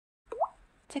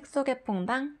책 속의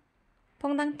퐁당,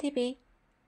 퐁당TV.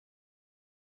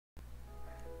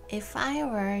 If I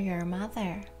Were Your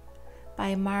Mother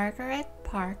by Margaret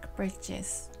Park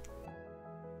Bridges.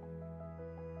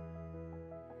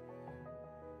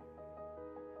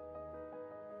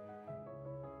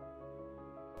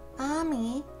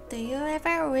 Mommy, do you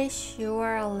ever wish you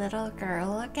were a little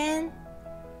girl again?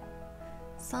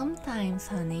 Sometimes,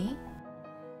 honey.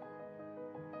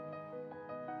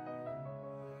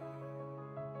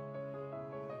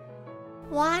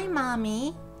 Why,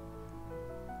 Mommy?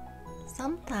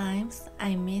 Sometimes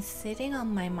I miss sitting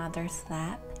on my mother's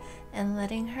lap and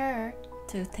letting her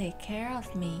to take care of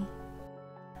me.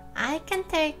 I can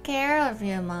take care of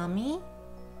you, Mommy.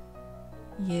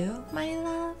 You, my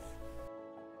love?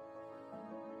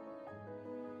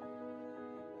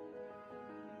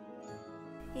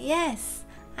 Yes,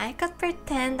 I could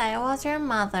pretend I was your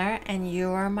mother and you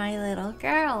were my little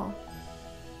girl.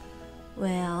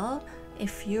 Well,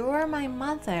 if you were my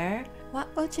mother, what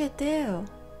would you do?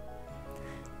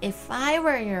 If I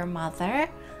were your mother,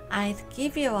 I'd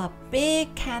give you a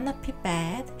big canopy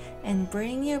bed and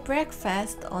bring you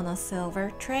breakfast on a silver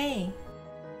tray.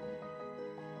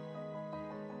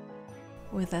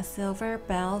 With a silver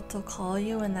bell to call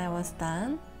you when I was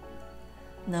done?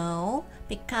 No,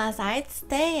 because I'd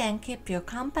stay and keep you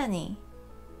company.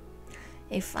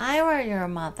 If I were your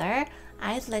mother,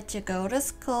 I'd let you go to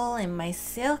school in my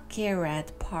silky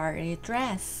red party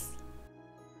dress.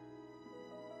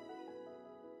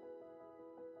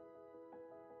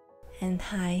 And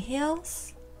high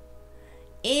heels?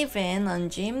 Even on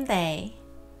gym day.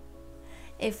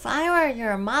 If I were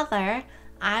your mother,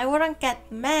 I wouldn't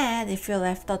get mad if you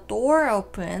left the door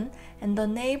open and the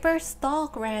neighbor's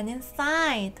dog ran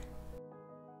inside.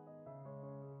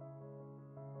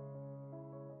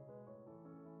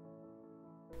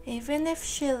 Even if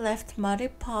she left muddy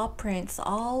paw prints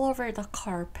all over the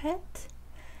carpet?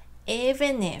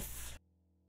 Even if.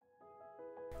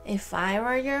 If I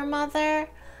were your mother,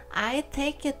 I'd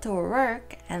take you to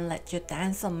work and let you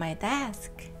dance on my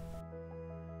desk.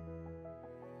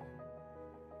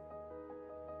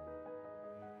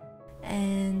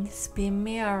 And spin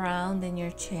me around in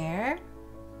your chair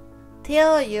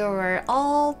till you were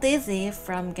all dizzy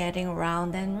from getting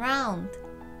round and round.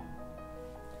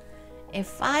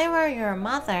 If I were your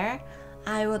mother,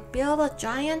 I would build a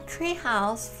giant tree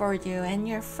house for you and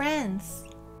your friends.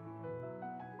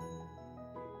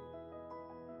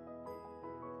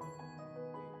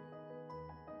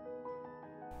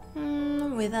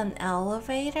 With an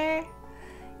elevator?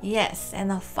 Yes,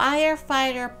 and a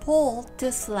firefighter pole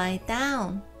to slide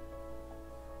down.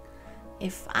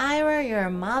 If I were your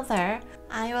mother,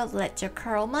 I would let you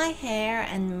curl my hair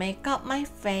and make up my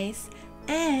face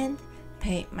and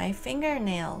paint my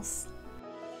fingernails.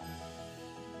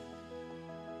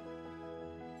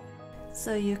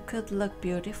 So you could look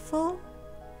beautiful?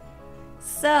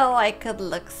 So I could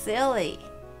look silly.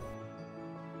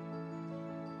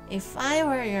 If I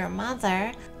were your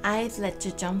mother, I'd let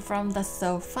you jump from the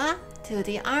sofa to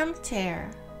the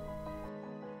armchair.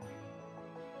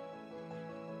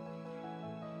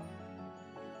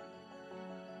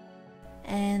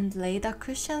 And lay the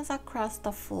cushions across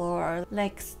the floor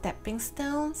like stepping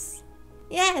stones?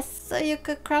 Yes, so you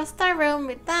could cross the room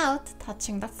without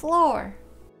touching the floor.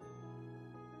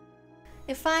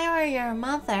 If I were your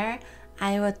mother,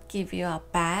 I would give you a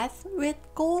bath with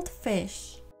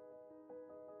goldfish.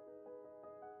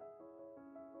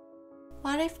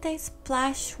 What if they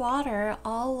splash water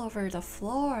all over the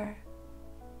floor?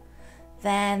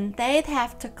 Then they'd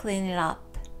have to clean it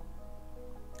up.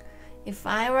 If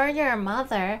I were your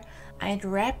mother, I'd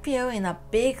wrap you in a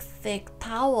big thick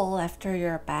towel after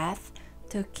your bath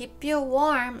to keep you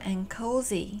warm and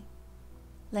cozy.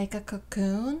 Like a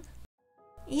cocoon?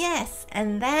 Yes,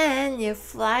 and then you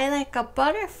fly like a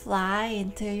butterfly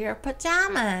into your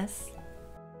pajamas.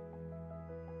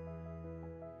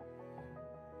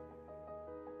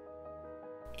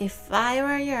 If I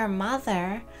were your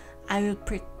mother, I would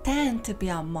pretend to be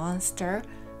a monster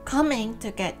coming to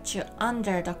get you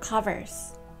under the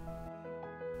covers.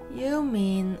 You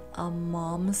mean a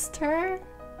momster?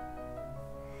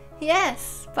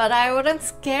 Yes, but I wouldn't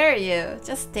scare you,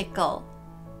 just tickle.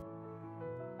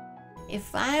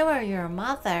 If I were your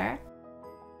mother,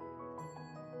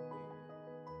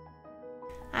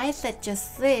 I'd let you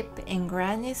sleep in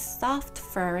Granny's soft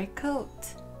furry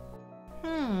coat.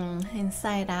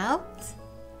 Inside out?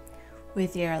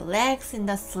 With your legs in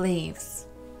the sleeves.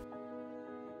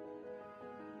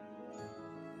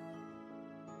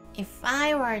 If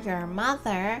I were your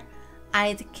mother,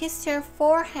 I'd kiss your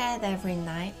forehead every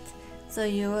night so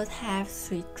you would have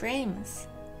sweet dreams.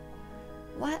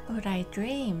 What would I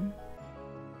dream?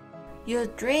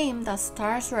 You'd dream the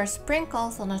stars were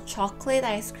sprinkles on a chocolate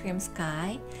ice cream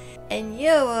sky, and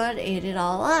you would eat it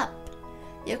all up.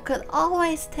 You could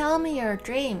always tell me your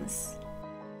dreams.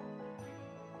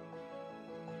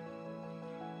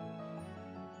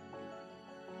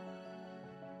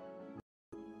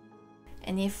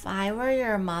 And if I were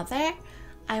your mother,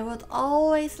 I would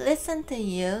always listen to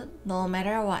you no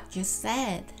matter what you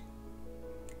said.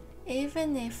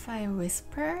 Even if I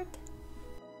whispered?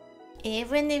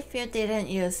 Even if you didn't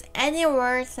use any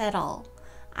words at all,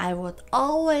 I would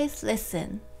always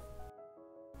listen.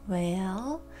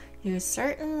 Well, you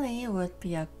certainly would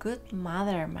be a good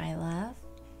mother, my love.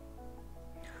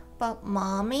 But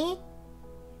Mommy?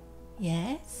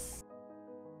 Yes?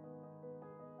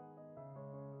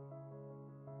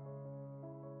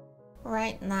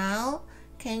 Right now,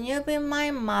 can you be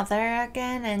my mother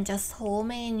again and just hold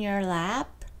me in your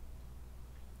lap?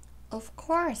 Of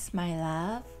course, my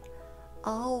love.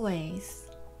 Always.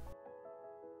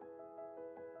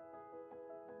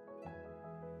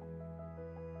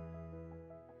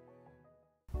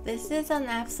 This is an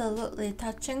absolutely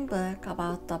touching book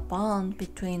about the bond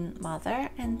between mother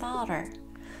and daughter.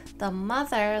 The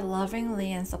mother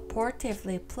lovingly and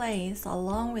supportively plays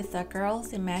along with the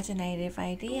girl's imaginative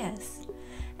ideas.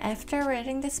 After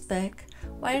reading this book,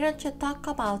 why don't you talk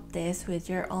about this with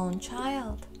your own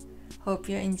child? Hope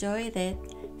you enjoyed it.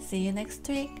 See you next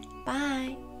week.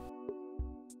 Bye!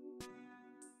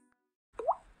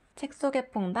 책 속의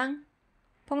퐁당,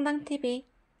 퐁당TV